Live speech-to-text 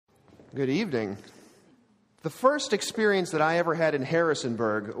Good evening. The first experience that I ever had in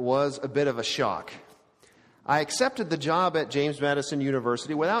Harrisonburg was a bit of a shock. I accepted the job at James Madison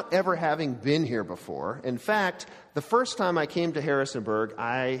University without ever having been here before. In fact, the first time I came to Harrisonburg,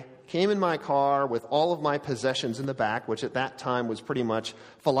 I came in my car with all of my possessions in the back, which at that time was pretty much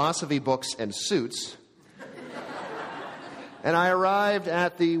philosophy books and suits. And I arrived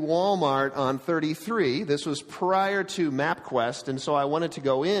at the Walmart on 33. This was prior to MapQuest, and so I wanted to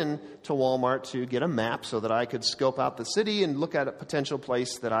go in to Walmart to get a map so that I could scope out the city and look at a potential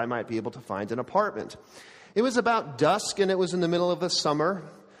place that I might be able to find an apartment. It was about dusk, and it was in the middle of the summer.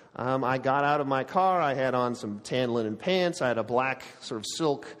 I got out of my car. I had on some tan linen pants. I had a black sort of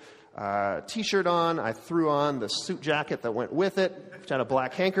silk T-shirt on. I threw on the suit jacket that went with it, which had a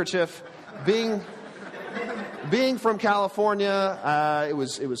black handkerchief. Being from California, it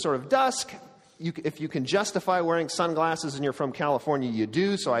was sort of dusk. If you can justify wearing sunglasses and you're from California, you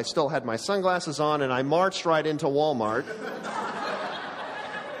do. So I still had my sunglasses on, and I marched right into Walmart.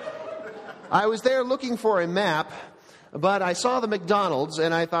 I was there looking for a map, but I saw the McDonald's,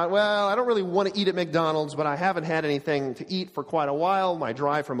 and I thought, well, I don't really want to eat at McDonald's, but I haven't had anything to eat for quite a while, my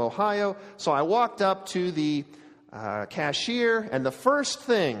drive from Ohio. So I walked up to the cashier, and the first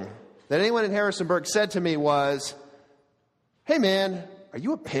thing that anyone in Harrisonburg said to me was, "Hey man, are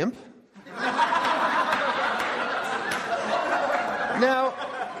you a pimp?" Now,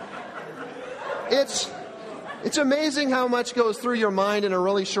 it's amazing how much goes through your mind in a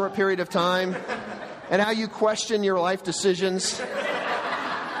really short period of time and how you question your life decisions.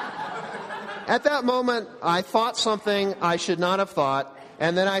 At that moment, I thought something I should not have thought,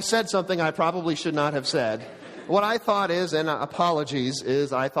 and then I said something I probably should not have said. What I thought is, and apologies,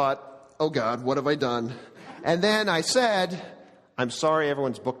 is I thought, "Oh God, what have I done?" And then I said, "I'm sorry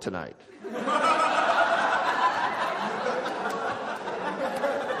everyone's booked tonight."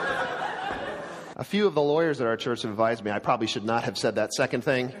 A few of the lawyers at our church have advised me I probably should not have said that second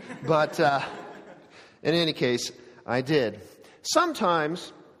thing, but in any case, I did.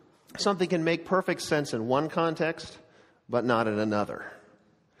 Sometimes something can make perfect sense in one context, but not in another.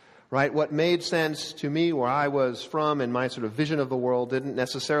 Right? What made sense to me where I was from and my sort of vision of the world didn't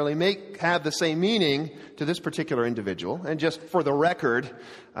necessarily have the same meaning to this particular individual. And just for the record,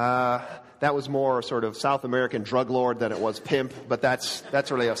 that was more sort of South American drug lord than it was pimp, but that's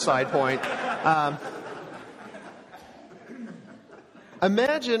really a side point.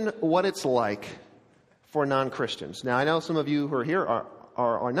 Imagine what it's like for non-Christians. Now, I know some of you who are here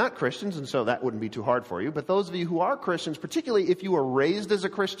are not Christians, and so that wouldn't be too hard for you. But those of you who are Christians, particularly if you were raised as a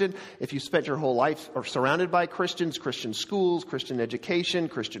Christian, if you spent your whole life or surrounded by Christians, Christian schools, Christian education,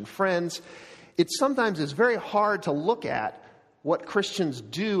 Christian friends, it sometimes is very hard to look at what Christians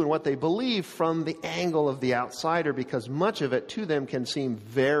do and what they believe from the angle of the outsider, because much of it to them can seem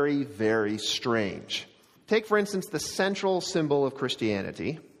very, very strange. Take, for instance, the central symbol of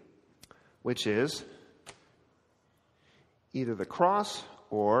Christianity, which is either the cross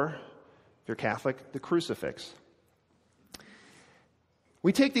or, if you're Catholic, the crucifix.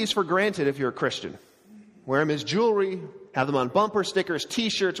 We take these for granted if you're a Christian. Wear them as jewelry, have them on bumper stickers,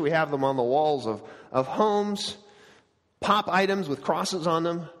 T-shirts, we have them on the walls of homes, pop items with crosses on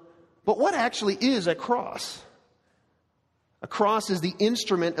them. But what actually is a cross? A cross is the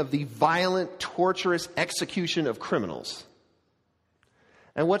instrument of the violent, torturous execution of criminals.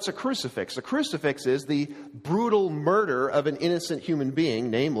 And what's a crucifix? A crucifix is the brutal murder of an innocent human being,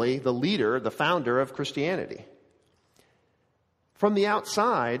 namely the leader, the founder of Christianity. From the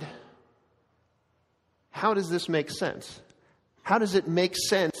outside, how does this make sense? How does it make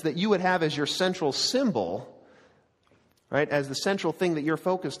sense that you would have as your central symbol, right, as the central thing that you're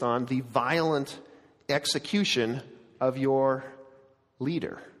focused on, the violent execution of your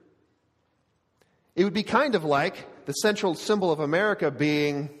leader? It would be kind of like the central symbol of America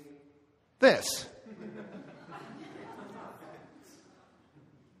being this.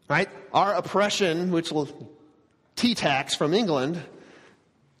 Right? Our oppression, which will T-tax from England,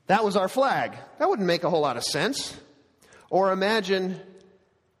 that was our flag. That wouldn't make a whole lot of sense. Or imagine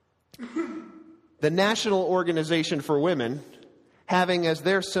the National Organization for Women having as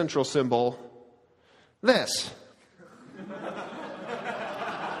their central symbol this.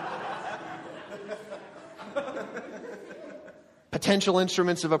 Potential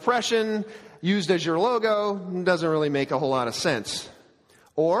instruments of oppression used as your logo doesn't really make a whole lot of sense.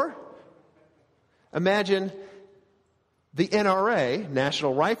 Or imagine the NRA,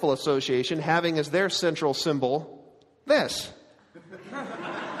 National Rifle Association, having as their central symbol this.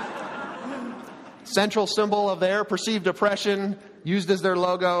 Central symbol of their perceived oppression used as their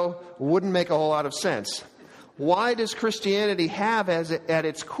logo wouldn't make a whole lot of sense. Why does Christianity have at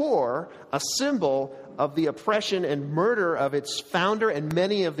its core a symbol of the oppression and murder of its founder and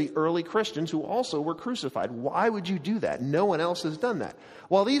many of the early Christians who also were crucified? Why would you do that? No one else has done that.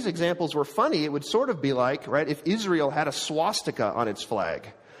 While these examples were funny, it would sort of be like, right, if Israel had a swastika on its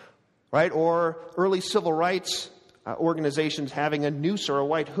flag, right, or early civil rights organizations having a noose or a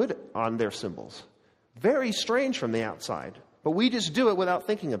white hood on their symbols. Very strange from the outside, but we just do it without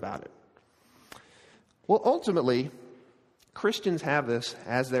thinking about it. Well, ultimately, Christians have this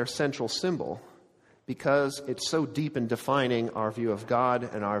as their central symbol because it's so deep in defining our view of God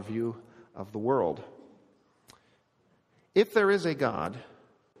and our view of the world. If there is a God,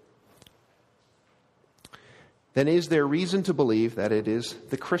 then is there reason to believe that it is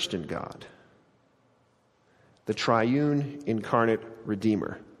the Christian God, the triune incarnate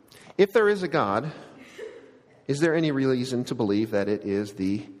Redeemer? If there is a God, is there any reason to believe that it is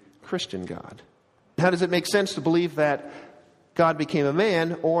the Christian God? How does it make sense to believe that God became a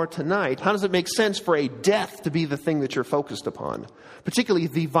man? Or tonight, how does it make sense for a death to be the thing that you're focused upon? Particularly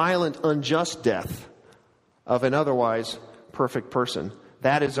the violent, unjust death of an otherwise perfect person.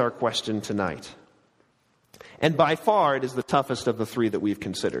 That is our question tonight. And by far, it is the toughest of the three that we've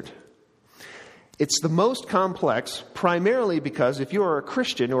considered. It's the most complex, primarily because if you are a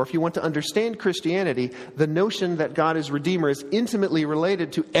Christian, or if you want to understand Christianity, the notion that God is Redeemer is intimately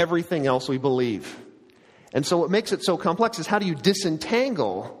related to everything else we believe. And so what makes it so complex is how do you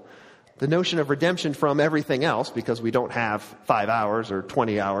disentangle the notion of redemption from everything else, because we don't have 5 hours or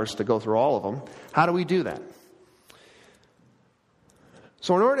 20 hours to go through all of them. How do we do that?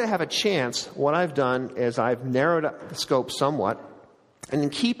 So in order to have a chance, what I've done is I've narrowed up the scope somewhat. And in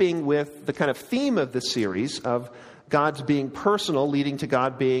keeping with the kind of theme of this series of God's being personal, leading to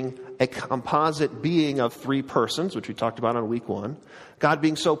God being a composite being of three persons, which we talked about on week 1. God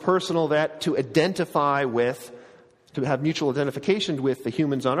being so personal that to identify with, to have mutual identification with the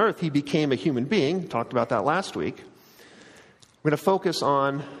humans on earth, he became a human being. Talked about that last week. We're going to focus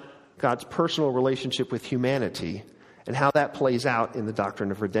on God's personal relationship with humanity and how that plays out in the doctrine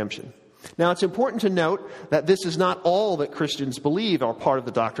of redemption. Now, it's important to note that this is not all that Christians believe are part of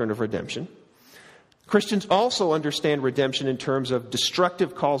the doctrine of redemption. Christians also understand redemption in terms of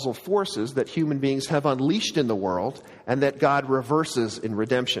destructive causal forces that human beings have unleashed in the world and that God reverses in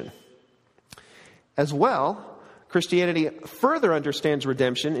redemption. As well, Christianity further understands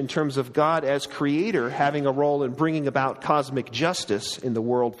redemption in terms of God as creator having a role in bringing about cosmic justice in the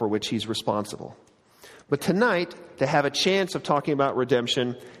world for which he's responsible. But tonight, to have a chance of talking about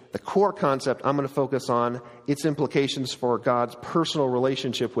redemption, the core concept, I'm going to focus on its implications for God's personal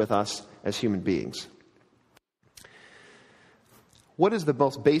relationship with us as human beings. What is the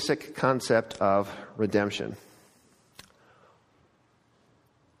most basic concept of redemption?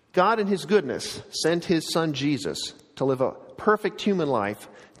 God in his goodness sent his son Jesus to live a perfect human life,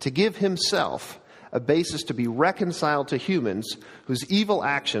 to give himself a basis to be reconciled to humans whose evil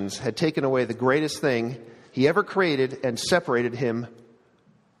actions had taken away the greatest thing he ever created and separated him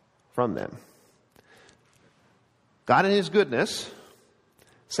from them. God in his goodness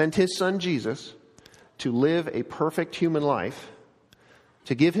sent his son Jesus to live a perfect human life,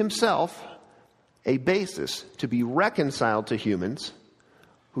 to give himself a basis to be reconciled to humans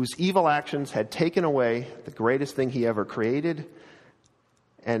whose evil actions had taken away the greatest thing he ever created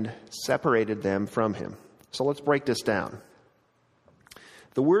and separated them from him. So let's break this down.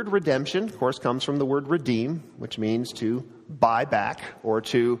 The word redemption, of course, comes from the word redeem, which means to buy back, or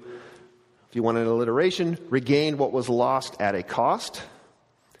to, if you want an alliteration, regain what was lost at a cost.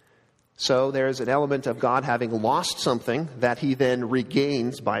 So there's an element of God having lost something that he then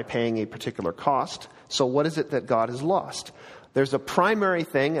regains by paying a particular cost. So what is it that God has lost? There's a primary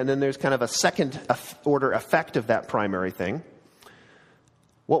thing, and then there's kind of a second order effect of that primary thing.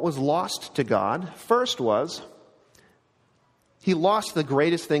 What was lost to God first was he lost the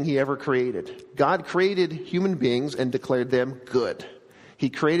greatest thing he ever created. God created human beings and declared them good. He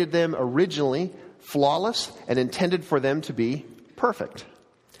created them originally flawless and intended for them to be perfect.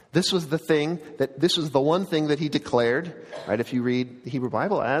 This was the one thing that he declared, right, if you read the Hebrew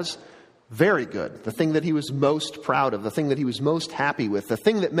Bible, as very good. The thing that he was most proud of, the thing that he was most happy with, the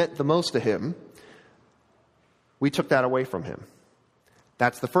thing that meant the most to him. We took that away from him.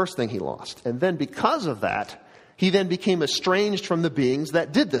 That's the first thing he lost. And then because of that, he then became estranged from the beings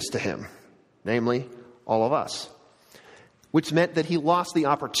that did this to him, namely all of us, which meant that he lost the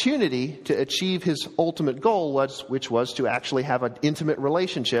opportunity to achieve his ultimate goal, which was to actually have an intimate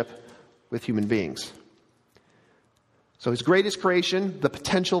relationship with human beings. So his greatest creation, the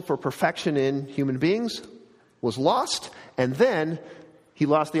potential for perfection in human beings, was lost, and then He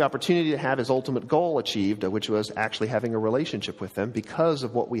lost the opportunity to have his ultimate goal achieved, which was actually having a relationship with them because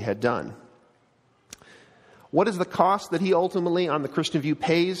of what we had done. What is the cost that he ultimately, on the Christian view,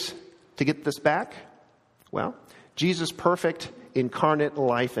 pays to get this back? Well, Jesus' perfect incarnate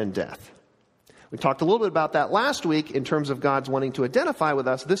life and death. We talked a little bit about that last week in terms of God's wanting to identify with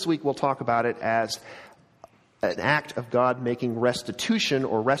us. This week we'll talk about it as an act of God making restitution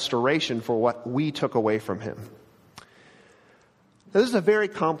or restoration for what we took away from him. Now, this is a very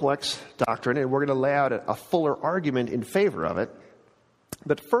complex doctrine, and we're going to lay out a fuller argument in favor of it.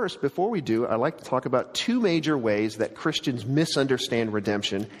 But first, before we do, I'd like to talk about two major ways that Christians misunderstand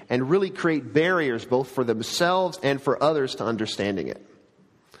redemption and really create barriers both for themselves and for others to understanding it.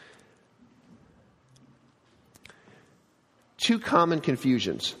 Two common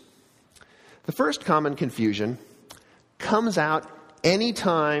confusions. The first common confusion comes out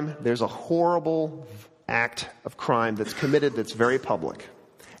anytime there's a horrible act of crime that's committed that's very public.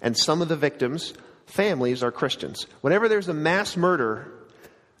 And some of the victims, families, are Christians. Whenever there's a mass murder,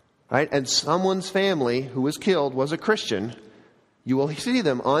 right, and someone's family who was killed was a Christian, you will see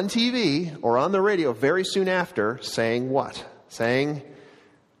them on TV or on the radio very soon after saying what? Saying,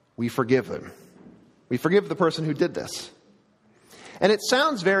 we forgive them. We forgive the person who did this. And it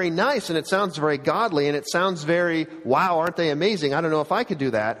sounds very nice, and it sounds very godly, and it sounds very, wow, aren't they amazing? I don't know if I could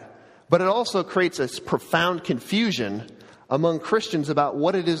do that. But it also creates a profound confusion among Christians about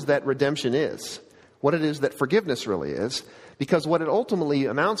what it is that redemption is, what it is that forgiveness really is, because what it ultimately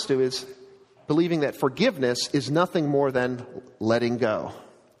amounts to is believing that forgiveness is nothing more than letting go.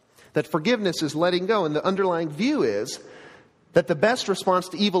 That forgiveness is letting go, and the underlying view is that the best response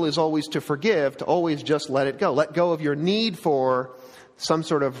to evil is always to forgive, to always just let it go. Let go of your need for some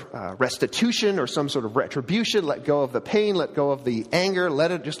sort of restitution or some sort of retribution. Let go of the pain, let go of the anger, let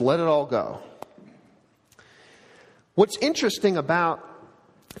it all go. What's interesting about,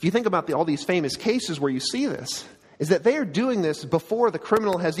 if you think about all these famous cases where you see this, is that they are doing this before the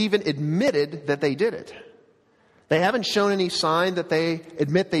criminal has even admitted that they did it. They haven't shown any sign that they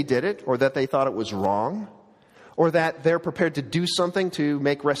admit they did it, or that they thought it was wrong, or that they're prepared to do something to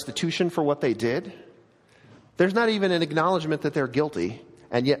make restitution for what they did. There's not even an acknowledgement that they're guilty,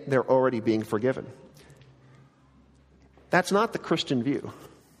 and yet they're already being forgiven. That's not the Christian view.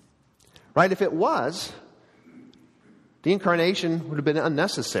 Right? If it was, the incarnation would have been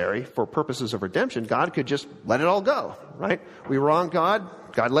unnecessary for purposes of redemption. God could just let it all go. Right? We wronged God,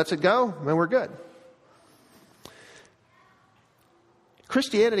 God lets it go, and we're good.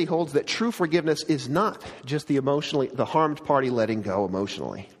 Christianity holds that true forgiveness is not just the harmed party letting go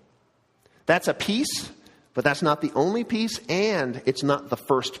emotionally. That's a piece, but that's not the only piece, and it's not the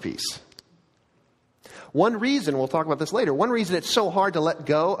first piece. One reason, we'll talk about this later, one reason it's so hard to let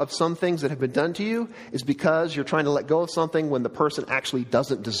go of some things that have been done to you is because you're trying to let go of something when the person actually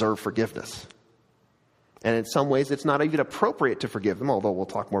doesn't deserve forgiveness. And in some ways, it's not even appropriate to forgive them, although we'll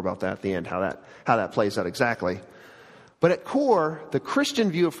talk more about that at the end, how that plays out exactly. But at core, the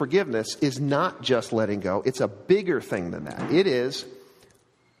Christian view of forgiveness is not just letting go. It's a bigger thing than that. It is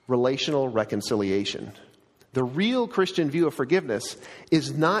relational reconciliation. The real Christian view of forgiveness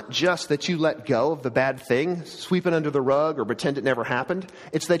is not just that you let go of the bad thing, sweep it under the rug, or pretend it never happened.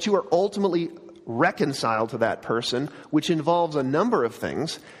 It's that you are ultimately reconciled to that person, which involves a number of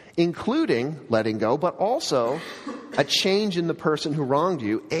things, including letting go, but also a change in the person who wronged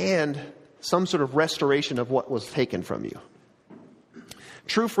you and some sort of restoration of what was taken from you.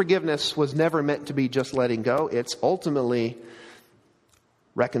 True forgiveness was never meant to be just letting go. It's ultimately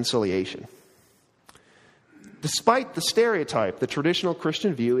reconciliation. Despite the stereotype, the traditional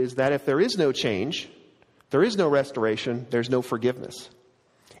Christian view is that if there is no change, there is no restoration, there's no forgiveness.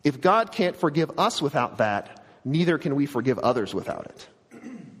 If God can't forgive us without that, neither can we forgive others without it.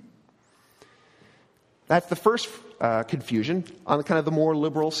 That's the first confusion on kind of the more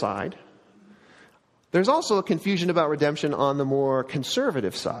liberal side. There's also a confusion about redemption on the more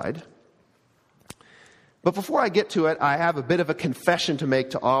conservative side. But before I get to it, I have a bit of a confession to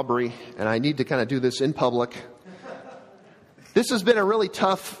make to Aubrey, and I need to kind of do this in public. This has been a really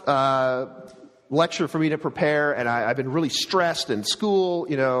tough lecture for me to prepare, and I've been really stressed in school.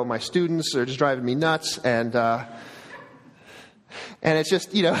 You know, my students are just driving me nuts, and it's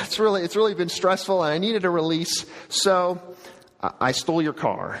just, you know, it's really been stressful, and I needed a release. So I stole your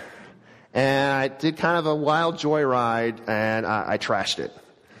car, and I did kind of a wild joyride, and I trashed it.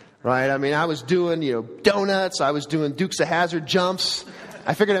 Right? I mean, I was doing, donuts. I was doing Dukes of Hazzard jumps.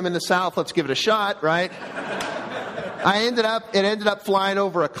 I figured I'm in the South. Let's give it a shot, right? It ended up flying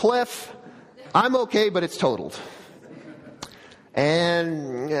over a cliff. I'm okay, but it's totaled.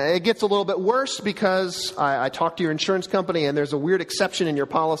 And it gets a little bit worse because I talked to your insurance company and there's a weird exception in your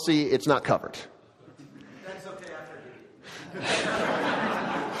policy. It's not covered. That's okay after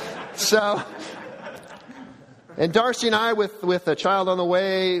you. So, and Darcy and I, with a child on the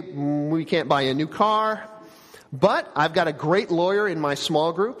way, we can't buy a new car. But I've got a great lawyer in my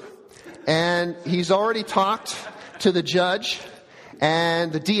small group. And he's already talked to the judge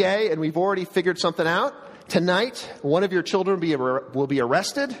and the DA, and we've already figured something out. Tonight, one of your children will be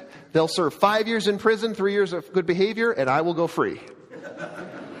arrested. They'll serve 5 years in prison, 3 years of good behavior, and I will go free.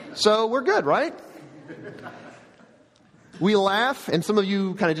 So we're good, right? We laugh, and some of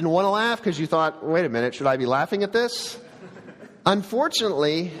you kind of didn't want to laugh because you thought, wait a minute, should I be laughing at this?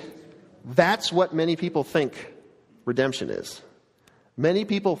 Unfortunately, that's what many people think redemption is. Many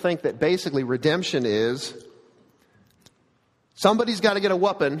people think that basically redemption is somebody's got to get a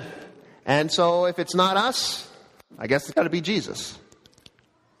whooping. And so if it's not us, I guess it's got to be Jesus.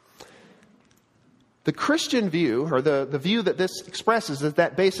 The Christian view, or the view that this expresses, is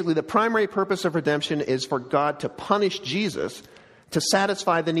that basically the primary purpose of redemption is for God to punish Jesus to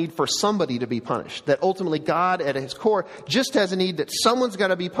satisfy the need for somebody to be punished. That ultimately God at his core just has a need that someone's got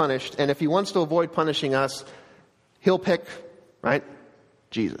to be punished, and if he wants to avoid punishing us, he'll pick, right,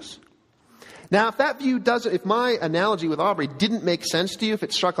 Jesus. Now, if my analogy with Aubrey didn't make sense to you, if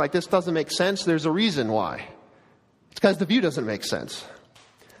it struck like this doesn't make sense, there's a reason why. It's because the view doesn't make sense.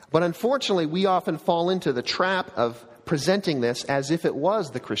 But unfortunately, we often fall into the trap of presenting this as if it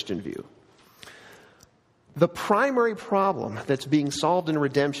was the Christian view. The primary problem that's being solved in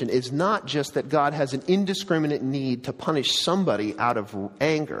redemption is not just that God has an indiscriminate need to punish somebody out of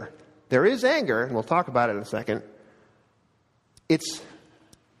anger. There is anger, and we'll talk about it in a second. It's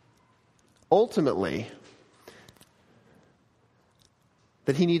ultimately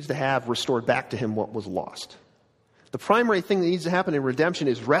that he needs to have restored back to him what was lost. The primary thing that needs to happen in redemption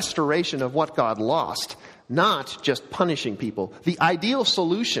is restoration of what God lost, not just punishing people. The ideal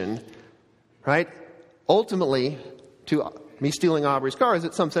solution, right, ultimately to me stealing Aubrey's car is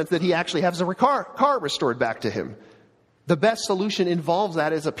in some sense that he actually has a car restored back to him. The best solution involves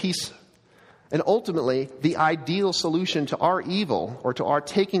that as a piece. And ultimately, the ideal solution to our evil, or to our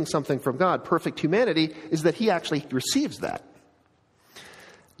taking something from God, perfect humanity, is that he actually receives that.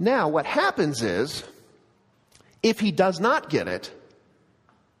 Now, what happens is, if he does not get it,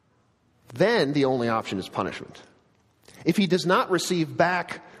 then the only option is punishment. If he does not receive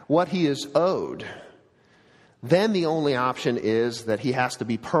back what he is owed, then the only option is that he has to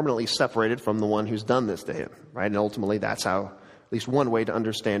be permanently separated from the one who's done this to him, right? And ultimately, that's how, at least one way to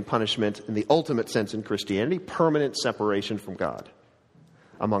understand punishment in the ultimate sense in Christianity, permanent separation from God,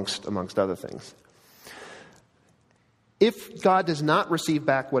 amongst other things. If God does not receive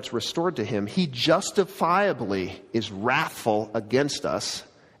back what's restored to him, he justifiably is wrathful against us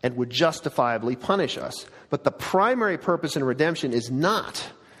and would justifiably punish us. But the primary purpose in redemption is not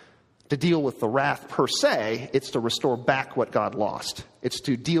to deal with the wrath per se, it's to restore back what God lost. It's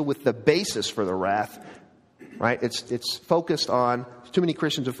to deal with the basis for the wrath, right? It's focused on, too many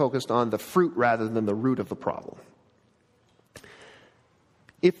Christians are focused on the fruit rather than the root of the problem.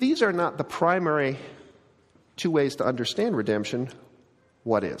 If these are not the primary two ways to understand redemption,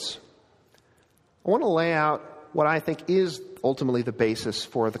 what is? I want to lay out what I think is ultimately the basis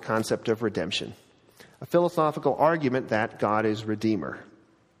for the concept of redemption. A philosophical argument that God is Redeemer.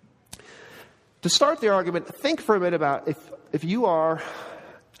 To start the argument, think for a minute about if you are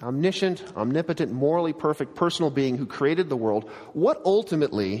omniscient, omnipotent, morally perfect, personal being who created the world, what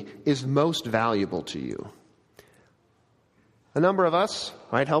ultimately is most valuable to you? A number of us,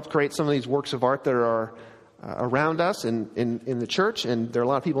 right, helped create some of these works of art that are around us in the church, and there are a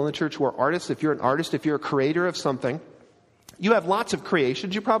lot of people in the church who are artists. If you're an artist, if you're a creator of something, you have lots of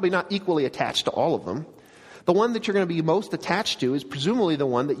creations. You're probably not equally attached to all of them. The one that you're going to be most attached to is presumably the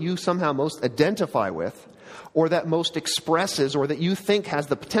one that you somehow most identify with, or that most expresses, or that you think has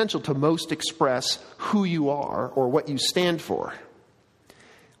the potential to most express who you are or what you stand for.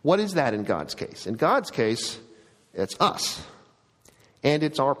 What is that in God's case? In God's case, it's us. And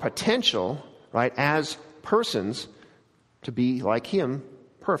it's our potential, right, as persons to be like him,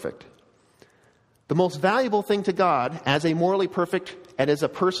 perfect. The most valuable thing to God as a morally perfect and as a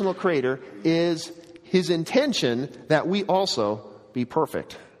personal creator is his intention that we also be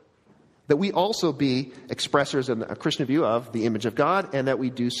perfect. That we also be expressors in a Christian view of the image of God, and that we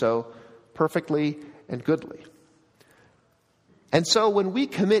do so perfectly and goodly. And so when we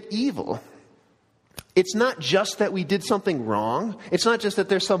commit evil, It's not just that we did something wrong. It's not just that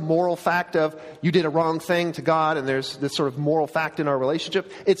there's some moral fact of you did a wrong thing to God and there's this sort of moral fact in our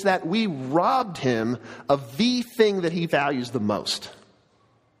relationship. It's that we robbed him of the thing that he values the most.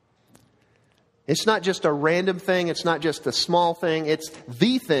 It's not just a random thing. It's not just a small thing. It's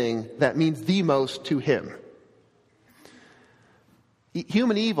the thing that means the most to him.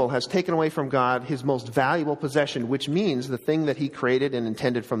 Human evil has taken away from God his most valuable possession, which means the thing that he created and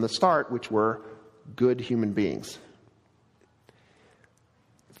intended from the start, which were good human beings.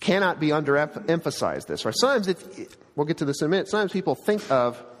 Cannot be underemphasized this. Right? Sometimes we'll get to this in a minute. Sometimes people think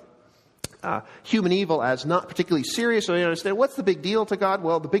of human evil as not particularly serious, or they understand what's the big deal to God?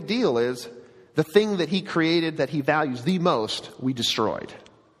 Well, the big deal is the thing that he created that he values the most, we destroyed.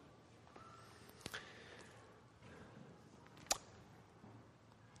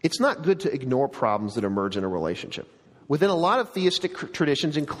 It's not good to ignore problems that emerge in a relationship. Within a lot of theistic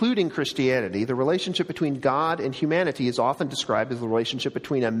traditions, including Christianity, the relationship between God and humanity is often described as the relationship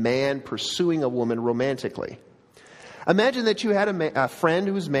between a man pursuing a woman romantically. Imagine that you had a friend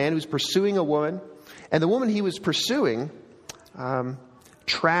who was a man who was pursuing a woman, and the woman he was pursuing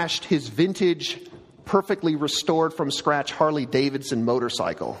trashed his vintage, perfectly restored from scratch Harley Davidson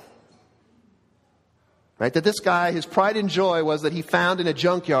motorcycle. Right? That this guy, his pride and joy was that he found in a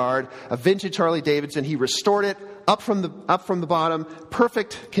junkyard a vintage Harley Davidson. He restored it up from the bottom,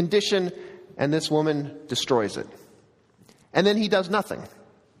 perfect condition, and this woman destroys it. And then he does nothing.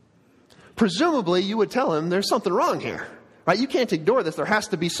 Presumably, you would tell him there's something wrong here. Right? You can't ignore this. There has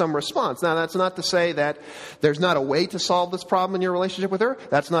to be some response. Now, that's not to say that there's not a way to solve this problem in your relationship with her.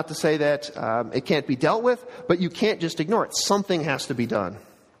 That's not to say that it can't be dealt with, but you can't just ignore it. Something has to be done.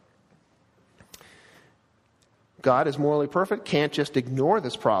 God is morally perfect, can't just ignore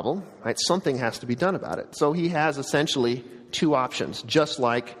this problem, right? Something has to be done about it. So he has essentially two options, just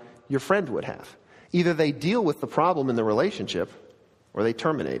like your friend would have. Either they deal with the problem in the relationship, or they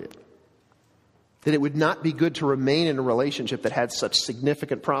terminate it. That it would not be good to remain in a relationship that had such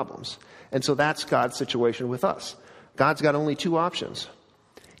significant problems. And so that's God's situation with us. God's got only two options.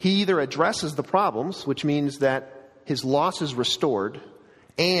 He either addresses the problems, which means that his loss is restored,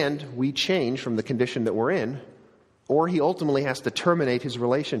 and we change from the condition that we're in, or he ultimately has to terminate his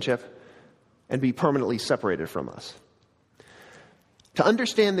relationship and be permanently separated from us. To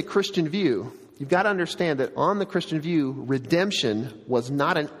understand the Christian view, you've got to understand that on the Christian view, redemption was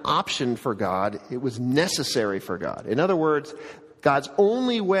not an option for God, it was necessary for God. In other words, God's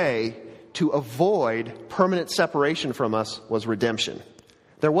only way to avoid permanent separation from us was redemption.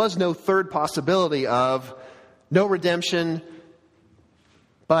 There was no third possibility of no redemption,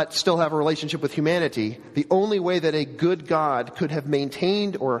 but still have a relationship with humanity. The only way that a good God could have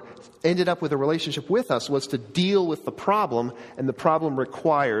maintained or ended up with a relationship with us was to deal with the problem, and the problem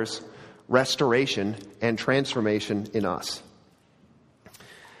requires restoration and transformation in us.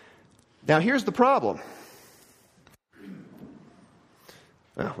 Now, here's the problem.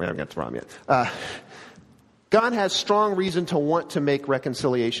 Oh, we haven't got the problem yet. God has strong reason to want to make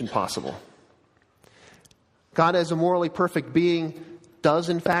reconciliation possible. God, as a morally perfect being, does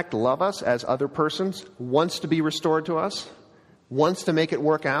in fact love us as other persons, wants to be restored to us, wants to make it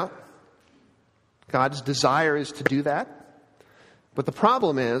work out. God's desire is to do that. But the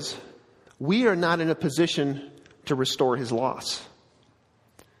problem is, we are not in a position to restore his loss.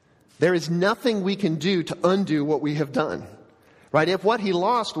 There is nothing we can do to undo what we have done. Right? If what he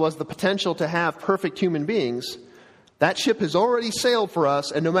lost was the potential to have perfect human beings, that ship has already sailed for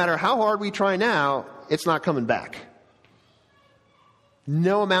us, and no matter how hard we try now, it's not coming back.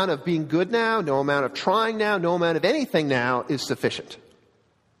 No amount of being good now, no amount of trying now, no amount of anything now is sufficient.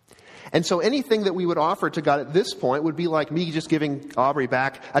 And so anything that we would offer to God at this point would be like me just giving Aubrey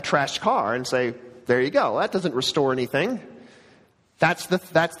back a trashed car and say, there you go. That doesn't restore anything. That's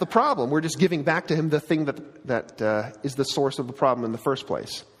the problem. We're just giving back to him the thing that is the source of the problem in the first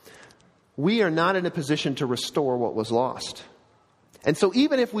place. We are not in a position to restore what was lost. And so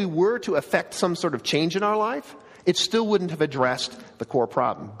even if we were to effect some sort of change in our life, it still wouldn't have addressed the core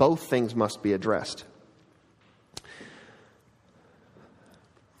problem. Both things must be addressed.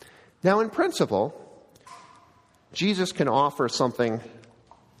 Now, in principle, Jesus can offer something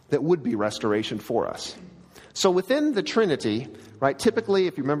that would be restoration for us. So within the Trinity, right, typically,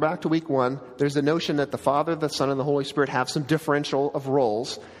 if you remember back to week 1, there's the notion that the Father, the Son, and the Holy Spirit have some differential of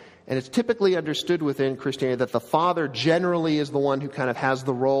roles. And it's typically understood within Christianity that the Father generally is the one who kind of has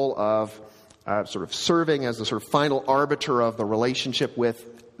the role of sort of serving as the sort of final arbiter of the relationship with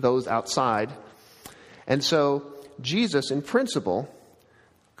those outside. And so Jesus, in principle,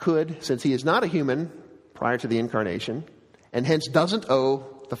 could, since he is not a human prior to the incarnation, and hence doesn't owe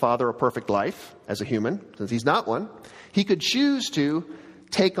the Father a perfect life as a human, since he's not one. He could choose to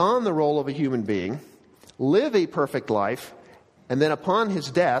take on the role of a human being, live a perfect life, and then upon his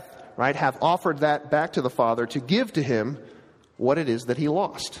death, right, have offered that back to the Father to give to him what it is that he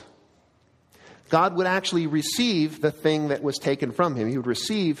lost. God would actually receive the thing that was taken from him. He would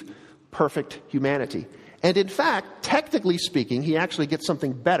receive perfect humanity. And in fact, technically speaking, he actually gets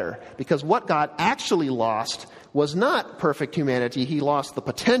something better, because what God actually lost was not perfect humanity. He lost the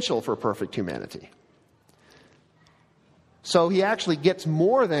potential for perfect humanity. So he actually gets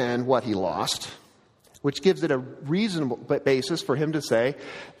more than what he lost, which gives it a reasonable basis for him to say,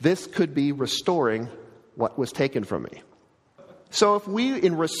 this could be restoring what was taken from me. So if we,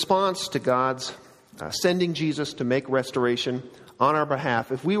 in response to God's sending Jesus to make restoration on our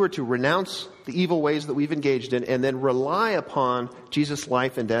behalf, if we were to renounce the evil ways that we've engaged in and then rely upon Jesus'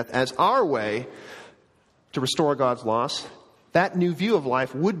 life and death as our way to restore God's loss, that new view of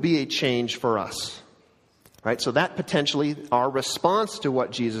life would be a change for us. Right? So that potentially, our response to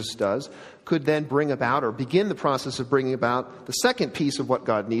what Jesus does could then bring about, or begin the process of bringing about, the second piece of what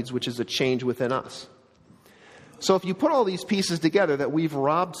God needs, which is a change within us. So if you put all these pieces together, that we've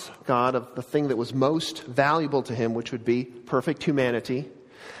robbed God of the thing that was most valuable to him, which would be perfect humanity,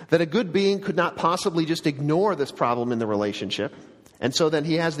 that a good being could not possibly just ignore this problem in the relationship, and so then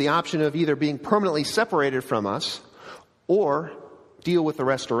he has the option of either being permanently separated from us or deal with the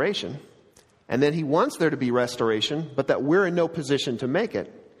restoration. And then he wants there to be restoration, but that we're in no position to make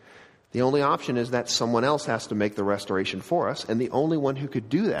it. The only option is that someone else has to make the restoration for us, and the only one who could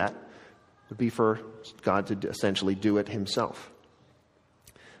do that would be for God to essentially do it himself.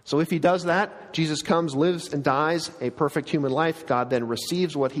 So if he does that, Jesus comes, lives, and dies a perfect human life. God then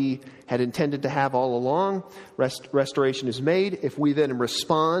receives what he had intended to have all along. Restoration is made. If we then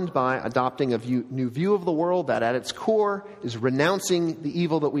respond by adopting a new view of the world that at its core is renouncing the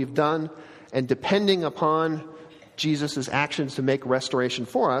evil that we've done and depending upon Jesus' actions to make restoration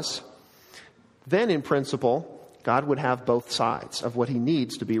for us, then in principle, God would have both sides of what he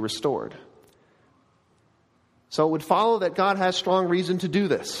needs to be restored. So it would follow that God has strong reason to do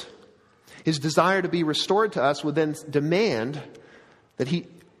this. His desire to be restored to us would then demand that he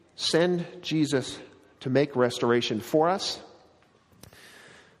send Jesus to make restoration for us.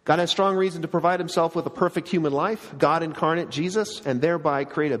 God has strong reason to provide himself with a perfect human life, God incarnate Jesus, and thereby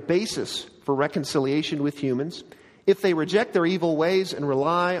create a basis for reconciliation with humans. If they reject their evil ways and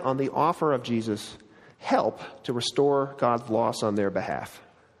rely on the offer of Jesus, help to restore God's loss on their behalf.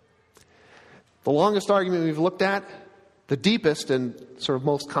 The longest argument we've looked at, the deepest and sort of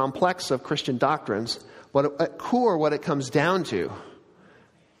most complex of Christian doctrines, but at core what it comes down to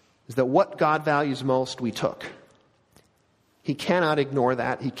is that what God values most we took. He cannot ignore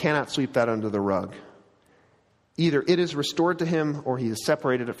that. He cannot sweep that under the rug. Either it is restored to him or he has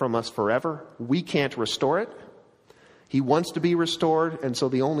separated it from us forever. We can't restore it. He wants to be restored, and so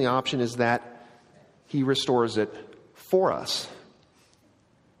the only option is that he restores it for us.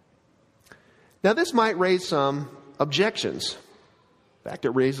 Now, this might raise some objections. In fact,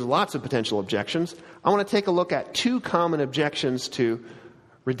 it raises lots of potential objections. I want to take a look at two common objections to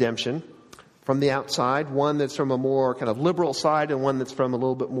redemption from the outside, one that's from a more kind of liberal side and one that's from a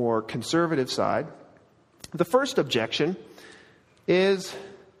little bit more conservative side. The first objection is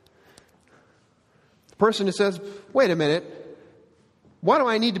the person who says, wait a minute, why do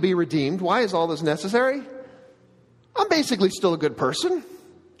I need to be redeemed? Why is all this necessary? I'm basically still a good person.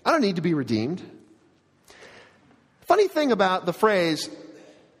 I don't need to be redeemed. Funny thing about the phrase,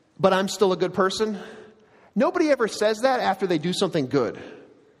 but I'm still a good person, nobody ever says that after they do something good.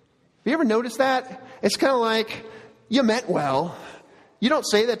 Have you ever noticed that? It's kind of like, you meant well. You don't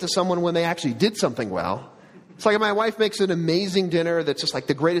say that to someone when they actually did something well. It's like if my wife makes an amazing dinner that's just like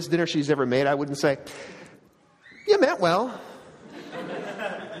the greatest dinner she's ever made, I wouldn't say, you meant well.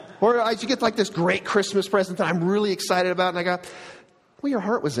 Or I should get like this great Christmas present that I'm really excited about, and I go, well, your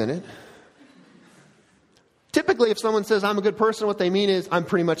heart was in it. Typically, if someone says, I'm a good person, what they mean is, I'm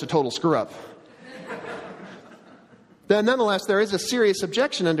pretty much a total screw-up. Then, nonetheless, there is a serious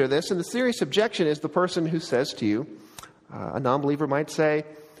objection under this, and the serious objection is the person who says to you, a non-believer might say,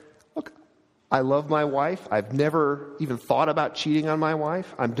 look, I love my wife. I've never even thought about cheating on my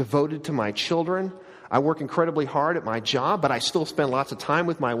wife. I'm devoted to my children. I work incredibly hard at my job, but I still spend lots of time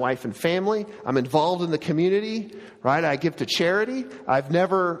with my wife and family. I'm involved in the community, right? I give to charity. I've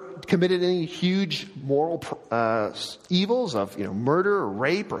never committed any huge moral evils of, murder or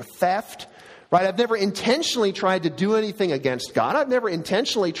rape or theft, right? I've never intentionally tried to do anything against God. I've never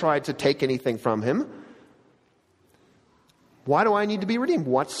intentionally tried to take anything from him. Why do I need to be redeemed?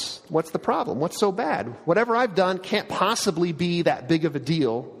 What's the problem? What's so bad? Whatever I've done can't possibly be that big of a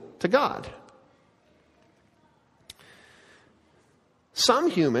deal to God.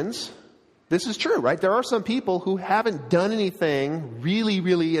 Some humans, this is true, right? There are some people who haven't done anything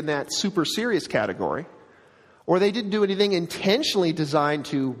really in that super serious category, or they didn't do anything intentionally designed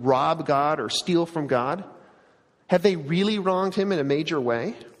to rob God or steal from God. Have they really wronged him in a major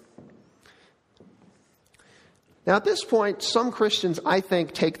way? Now, at this point, some Christians, I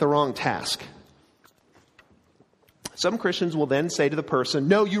think, take the wrong task. Some Christians will then say to the person,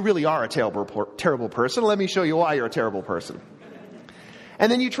 no, you really are a terrible person. Let me show you why you're a terrible person.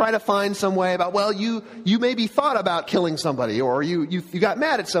 And then you try to find some way about, well, you maybe thought about killing somebody, or you got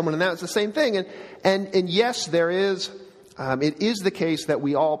mad at someone, and that was the same thing. And yes, there is, it is the case that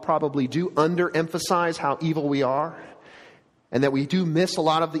we all probably do underemphasize how evil we are, and that we do miss a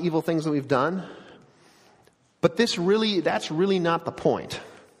lot of the evil things that we've done. But that's really not the point.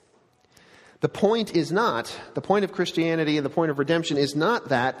 The point of Christianity and the point of redemption is not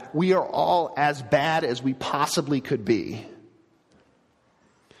that we are all as bad as we possibly could be.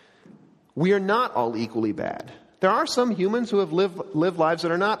 We are not all equally bad. There are some humans who have lived lives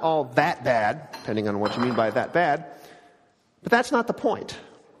that are not all that bad, depending on what you mean by that bad, but that's not the point.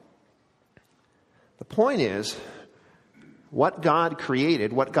 The point is, what God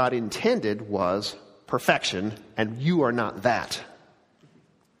created, what God intended was perfection, and you are not that.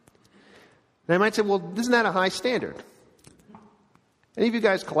 And I might say, well, isn't that a high standard? Any of you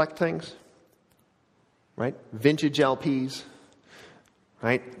guys collect things? Right? Vintage LPs,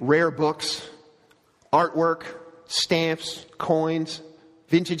 right? Rare books, artwork, stamps, coins,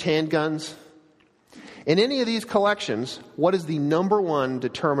 vintage handguns. In any of these collections, what is the number one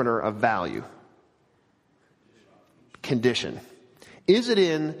determiner of value? Condition. Is it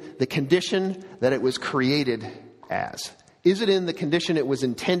in the condition that it was created as? Is it in the condition it was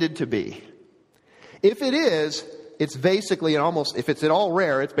intended to be? If it is, it's basically if it's at all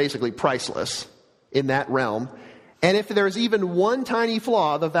rare, it's basically priceless in that realm. And if there's even one tiny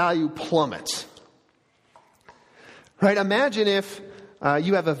flaw, the value plummets. Right? Imagine if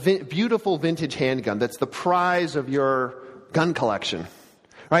you have a beautiful vintage handgun that's the prize of your gun collection.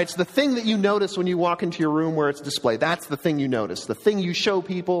 Right? It's the thing that you notice when you walk into your room where it's displayed. That's the thing you notice. The thing you show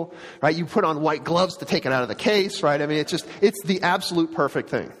people. Right? You put on white gloves to take it out of the case. Right? I mean, it's the absolute perfect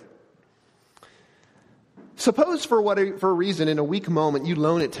thing. Suppose for a reason, in a weak moment, you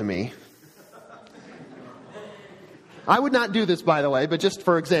loan it to me. I would not do this, by the way, but just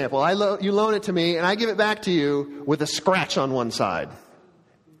for example, you loan it to me and I give it back to you with a scratch on one side.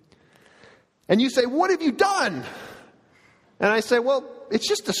 And you say, what have you done? And I say, well, it's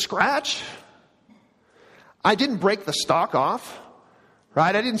just a scratch. I didn't break the stock off,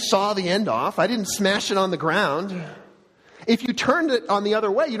 right? I didn't saw the end off. I didn't smash it on the ground. If you turned it on the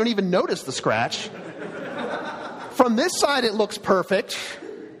other way, you don't even notice the scratch. From this side, it looks perfect.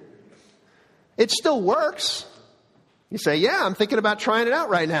 It still works. You say, yeah, I'm thinking about trying it out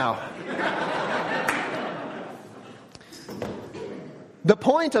right now. The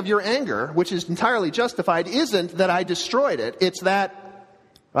point of your anger, which is entirely justified, isn't that I destroyed it. It's that,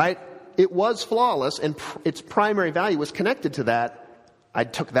 right, it was flawless and its primary value was connected to that. I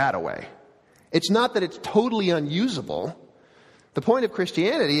took that away. It's not that it's totally unusable. The point of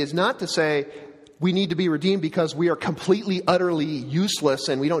Christianity is not to say we need to be redeemed because we are completely, utterly useless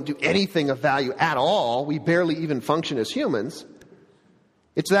and we don't do anything of value at all. We barely even function as humans.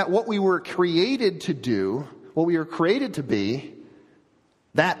 It's that what we were created to do, what we were created to be,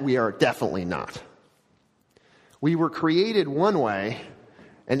 that we are definitely not. We were created one way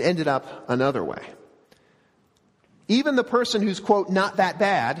and ended up another way. Even the person who's, quote, not that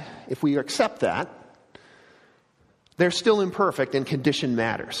bad, if we accept that, they're still imperfect and condition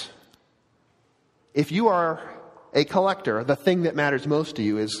matters. If you are a collector, the thing that matters most to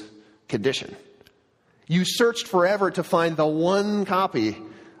you is condition. You searched forever to find the one copy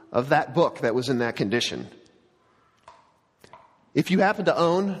of that book that was in that condition. If you happen to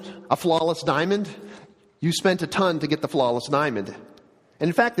own a flawless diamond, you spent a ton to get the flawless diamond. And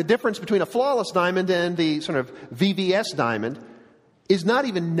in fact, the difference between a flawless diamond and the sort of VVS diamond is not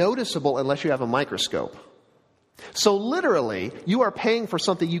even noticeable unless you have a microscope. So literally, you are paying for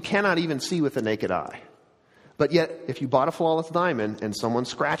something you cannot even see with the naked eye. But yet, if you bought a flawless diamond and someone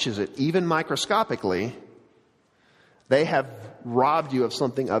scratches it, even microscopically, they have robbed you of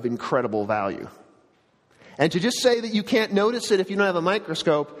something of incredible value. And to just say that you can't notice it if you don't have a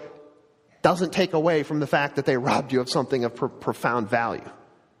microscope doesn't take away from the fact that they robbed you of something of profound value.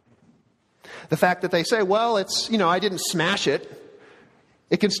 The fact that they say, well, it's, I didn't smash it.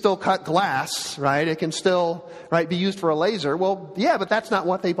 It can still cut glass, right? It can still, right, be used for a laser. Well, yeah, but that's not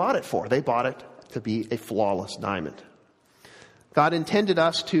what they bought it for. They bought it to be a flawless diamond. God intended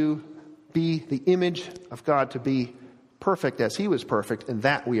us to be the image of God, to be perfect as He was perfect, and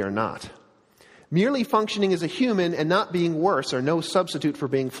that we are not. Merely functioning as a human and not being worse are no substitute for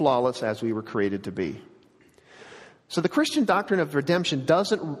being flawless as we were created to be. So the Christian doctrine of redemption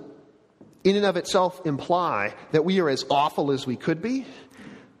doesn't, in and of itself, imply that we are as awful as we could be.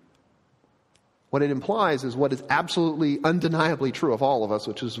 What it implies is what is absolutely, undeniably true of all of us,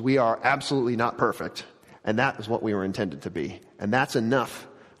 which is we are absolutely not perfect. And that is what we were intended to be. And that's enough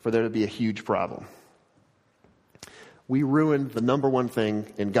for there to be a huge problem. We ruined the number one thing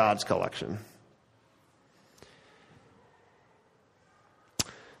in God's collection.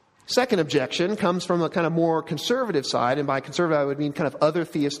 Second objection comes from a kind of more conservative side, and by conservative I would mean kind of other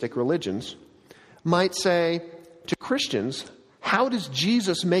theistic religions, might say to Christians, how does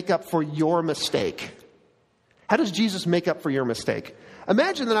Jesus make up for your mistake? How does Jesus make up for your mistake?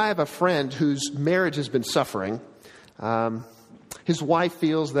 Imagine that I have a friend whose marriage has been suffering. His wife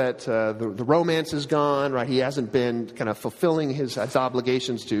feels that the romance is gone, right? He hasn't been kind of fulfilling his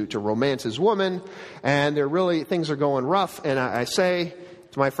obligations to romance his woman, and things are going rough. And I say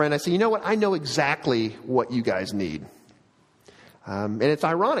to my friend, I say, you know what? I know exactly what you guys need. And it's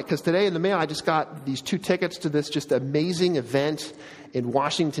ironic because today in the mail I just got these 2 tickets to this just amazing event in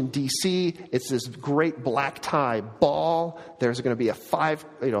Washington, D.C. It's this great black tie ball. There's going to be a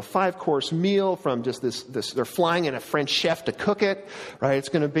 5-course meal from just this. They're flying in a French chef to cook it, right? There's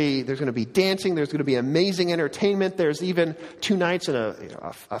going to be dancing. There's going to be amazing entertainment. There's even 2 nights in a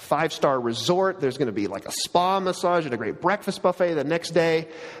 5-star resort. There's going to be like a spa massage and a great breakfast buffet the next day.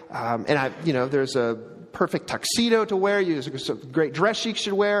 There's a perfect tuxedo to wear. There's a great dress she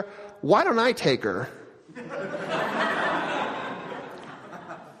should wear. Why don't I take her?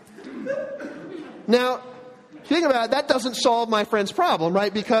 Now, think about it, that doesn't solve my friend's problem,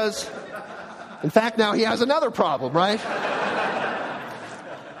 right? Because, in fact, now he has another problem, right?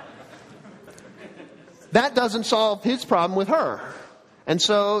 That doesn't solve his problem with her. And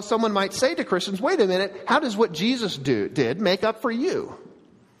so someone might say to Christians, wait a minute, how does what Jesus did make up for you?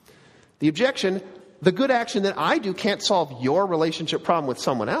 The objection, the good action that I do can't solve your relationship problem with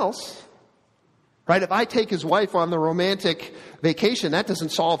someone else. Right? If I take his wife on the romantic vacation, that doesn't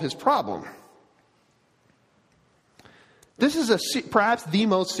solve his problem. This is perhaps the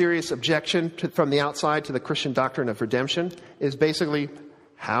most serious objection from the outside to the Christian doctrine of redemption, is basically,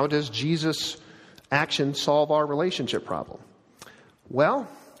 how does Jesus' action solve our relationship problem? Well,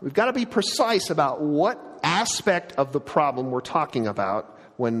 we've got to be precise about what aspect of the problem we're talking about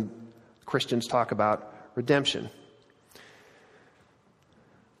when Christians talk about redemption.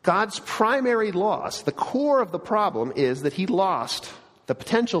 God's primary loss, the core of the problem, is that He lost the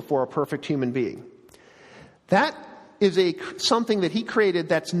potential for a perfect human being. That is something that He created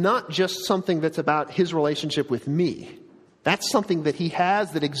that's not just something that's about His relationship with me. That's something that He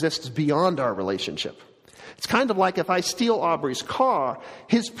has that exists beyond our relationship. It's kind of like if I steal Aubrey's car,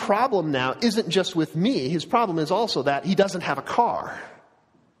 his problem now isn't just with me. His problem is also that he doesn't have a car.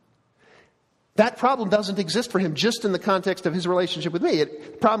 That problem doesn't exist for him just in the context of his relationship with me.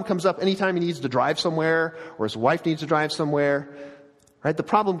 The problem comes up anytime he needs to drive somewhere or his wife needs to drive somewhere. Right? The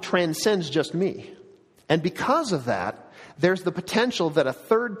problem transcends just me. And because of that, there's the potential that a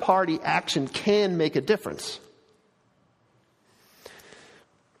third-party action can make a difference.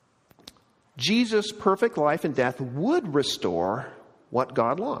 Jesus' perfect life and death would restore what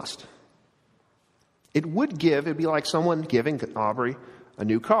God lost. It'd be like someone giving Aubrey a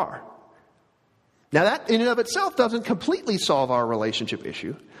new car. Now that in and of itself doesn't completely solve our relationship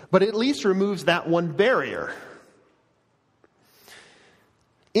issue, but at least removes that one barrier.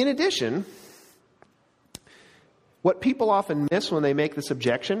 In addition, what people often miss when they make this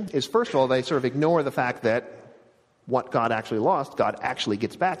objection is, first of all, they sort of ignore the fact that what God actually lost, God actually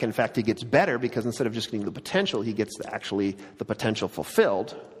gets back. In fact, He gets better because instead of just getting the potential, He gets the potential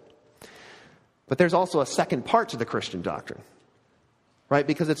fulfilled. But there's also a second part to the Christian doctrine. Right?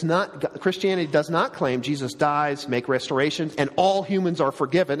 Because Christianity does not claim Jesus dies, make restoration, and all humans are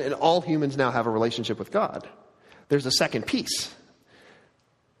forgiven, and all humans now have a relationship with God. There's a second piece.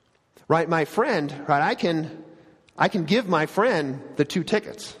 Right? My friend, right, I can give my friend the 2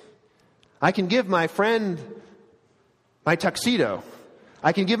 tickets. I can give my friend my tuxedo.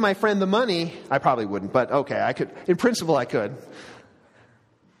 I can give my friend the money. I probably wouldn't, but okay, I could. In principle, I could.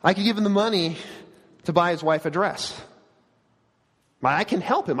 I could give him the money to buy his wife a dress. I can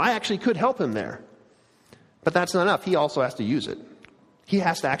help him. I actually could help him there. But that's not enough. He also has to use it. He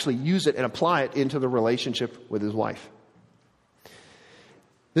has to actually use it and apply it into the relationship with his wife.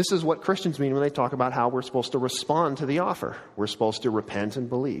 This is what Christians mean when they talk about how we're supposed to respond to the offer. We're supposed to repent and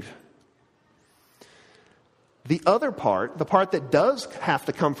believe. The other part, the part that does have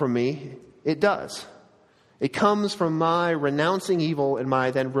to come from me, it does. It comes from my renouncing evil and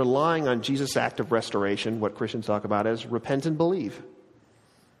my then relying on Jesus' act of restoration, what Christians talk about as repent and believe.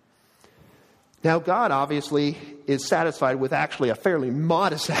 Now, God obviously is satisfied with actually a fairly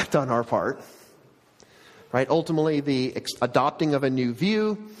modest act on our part. Right? Ultimately, the adopting of a new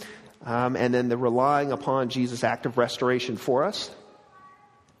view, and then the relying upon Jesus' act of restoration for us.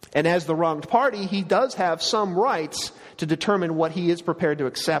 And as the wronged party, he does have some rights to determine what he is prepared to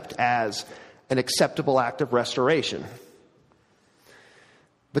accept as an acceptable act of restoration.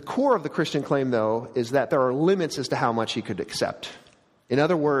 The core of the Christian claim, though, is that there are limits as to how much he could accept. In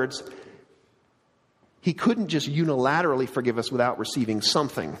other words, he couldn't just unilaterally forgive us without receiving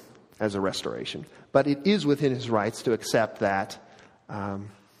something as a restoration. But it is within his rights to accept that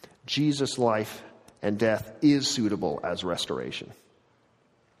Jesus' life and death is suitable as restoration.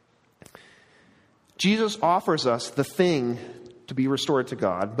 Jesus offers us the thing to be restored to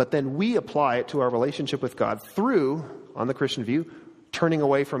God, but then we apply it to our relationship with God through, on the Christian view, turning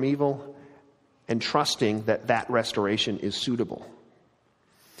away from evil and trusting that that restoration is suitable.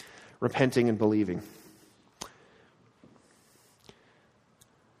 Repenting and believing.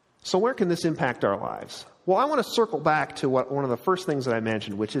 So where can this impact our lives? Well, I want to circle back to one of the first things that I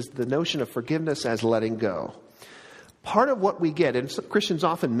mentioned, which is the notion of forgiveness as letting go. Part of what we get, and Christians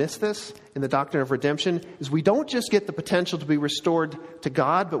often miss this in the doctrine of redemption, is we don't just get the potential to be restored to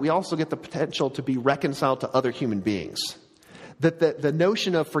God, but we also get the potential to be reconciled to other human beings. That the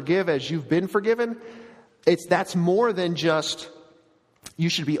notion of forgive as you've been forgiven, that's more than just you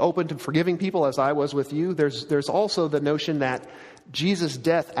should be open to forgiving people as I was with you. There's also the notion that Jesus'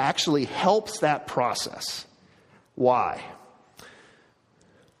 death actually helps that process. Why?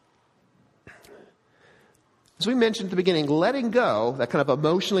 As we mentioned at the beginning, letting go, that kind of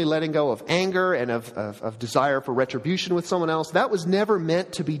emotionally letting go of anger and of desire for retribution with someone else, that was never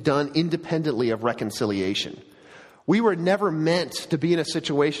meant to be done independently of reconciliation. We were never meant to be in a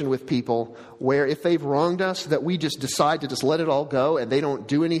situation with people where if they've wronged us, that we just decide to just let it all go and they don't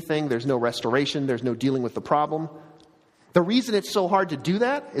do anything, there's no restoration, there's no dealing with the problem. The reason it's so hard to do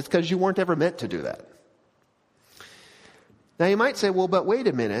that is because you weren't ever meant to do that. Now you might say, well, but wait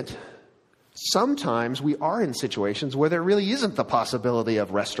a minute. Sometimes we are in situations where there really isn't the possibility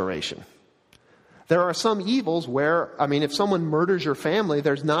of restoration. There are some evils where, if someone murders your family,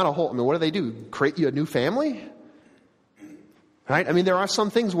 there's not a whole, what do? Create you a new family? Right? There are some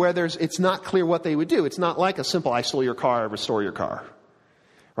things where it's not clear what they would do. It's not like a simple, I stole your car, I restore your car.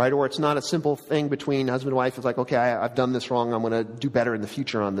 Right? Or it's not a simple thing between husband and wife. It's like, okay, I've done this wrong. I'm going to do better in the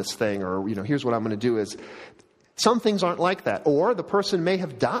future on this thing. Or, here's what I'm going to do is, some things aren't like that. Or the person may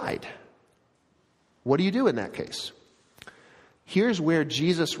have died. What do you do in that case? Here's where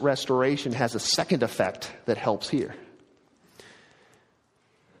Jesus' restoration has a second effect that helps here.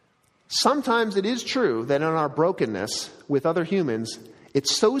 Sometimes it is true that in our brokenness with other humans,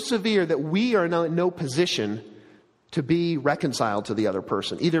 it's so severe that we are in no position to be reconciled to the other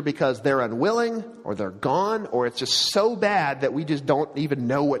person, either because they're unwilling or they're gone, or it's just so bad that we just don't even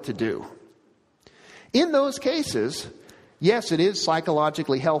know what to do. In those cases, yes, it is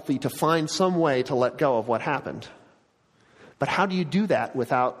psychologically healthy to find some way to let go of what happened. But how do you do that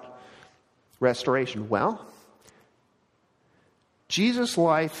without restoration? Well, Jesus'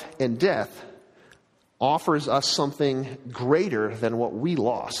 life and death offers us something greater than what we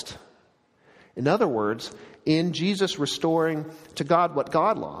lost. In other words, in Jesus restoring to God what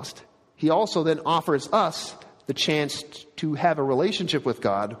God lost, he also then offers us the chance to have a relationship with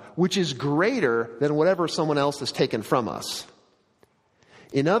God, which is greater than whatever someone else has taken from us.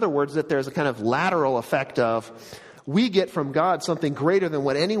 In other words, that there's a kind of lateral effect of we get from God something greater than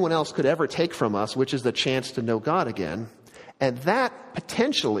what anyone else could ever take from us, which is the chance to know God again. And that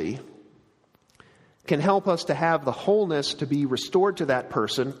potentially can help us to have the wholeness to be restored to that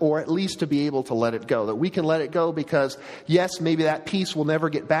person, or at least to be able to let it go. That we can let it go because, yes, maybe that piece will never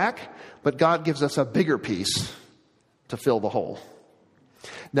get back, but God gives us a bigger piece to fill the hole.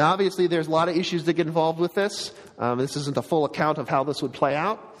 Now, obviously, there's a lot of issues that get involved with this. This isn't a full account of how this would play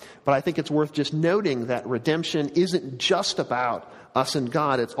out, but I think it's worth just noting that redemption isn't just about us and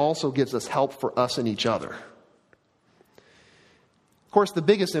God. It also gives us help for us and each other. Of course, the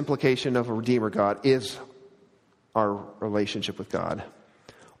biggest implication of a Redeemer God is our relationship with God.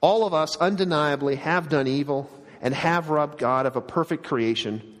 All of us undeniably have done evil and have robbed God of a perfect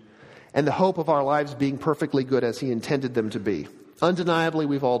creation and the hope of our lives being perfectly good as he intended them to be. Undeniably,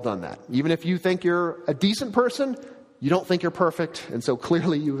 we've all done that. Even if you think you're a decent person, You don't think you're perfect, and so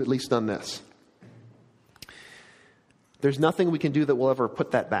clearly you've at least done this. There's nothing we can do that will ever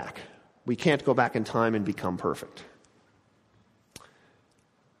put that back. We can't go back in time and become perfect.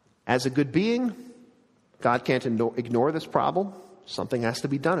 As a good being, God can't ignore this problem. Something has to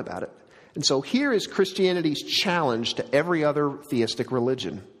be done about it. And so here is Christianity's challenge to every other theistic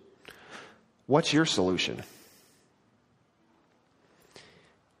religion. What's your solution?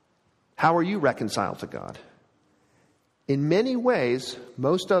 How are you reconciled to God? In many ways,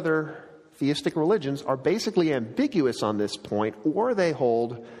 most other theistic religions are basically ambiguous on this point, or they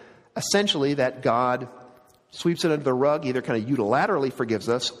hold essentially that God sweeps it under the rug, either kind of unilaterally forgives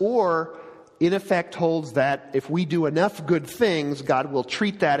us, or in effect holds that if we do enough good things, God will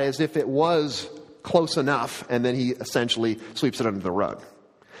treat that as if it was close enough, and then he essentially sweeps it under the rug.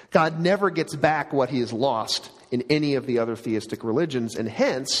 God never gets back what he has lost in any of the other theistic religions, and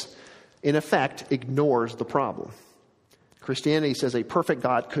hence, in effect, ignores the problem. Christianity says a perfect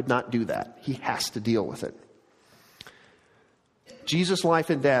God could not do that. He has to deal with it. Jesus'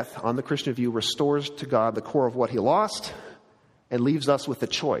 life and death on the Christian view restores to God the core of what he lost and leaves us with a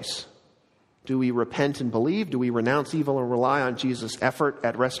choice. Do we repent and believe? Do we renounce evil and rely on Jesus' effort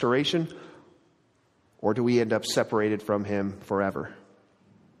at restoration? Or do we end up separated from him forever?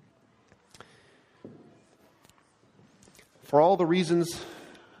 For all the reasons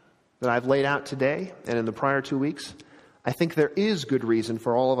that I've laid out today and in the prior 2 weeks, I think there is good reason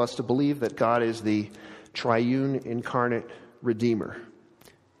for all of us to believe that God is the triune incarnate Redeemer.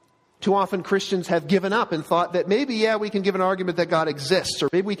 Too often Christians have given up and thought that maybe, we can give an argument that God exists, or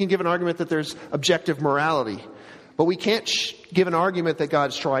maybe we can give an argument that there's objective morality. But we can't give an argument that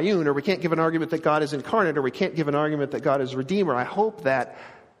God's triune, or we can't give an argument that God is incarnate, or we can't give an argument that God is Redeemer. I hope that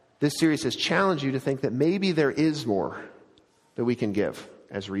this series has challenged you to think that maybe there is more that we can give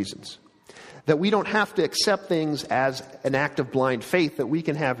as reasons. That we don't have to accept things as an act of blind faith, that we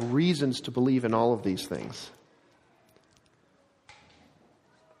can have reasons to believe in all of these things.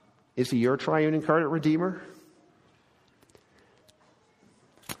 Is he your triune incarnate Redeemer?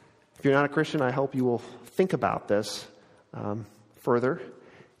 If you're not a Christian, I hope you will think about this further.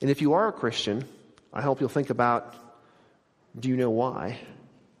 And if you are a Christian, I hope you'll think about, do you know why?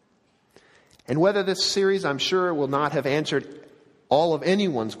 And whether this series, I'm sure, will not have answered all of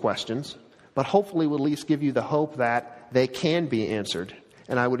anyone's questions, but hopefully will at least give you the hope that they can be answered.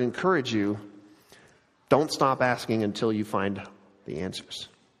 And I would encourage you, don't stop asking until you find the answers.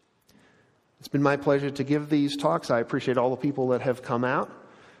 It's been my pleasure to give these talks. I appreciate all the people that have come out.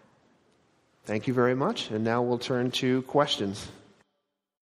 Thank you very much. And now we'll turn to questions.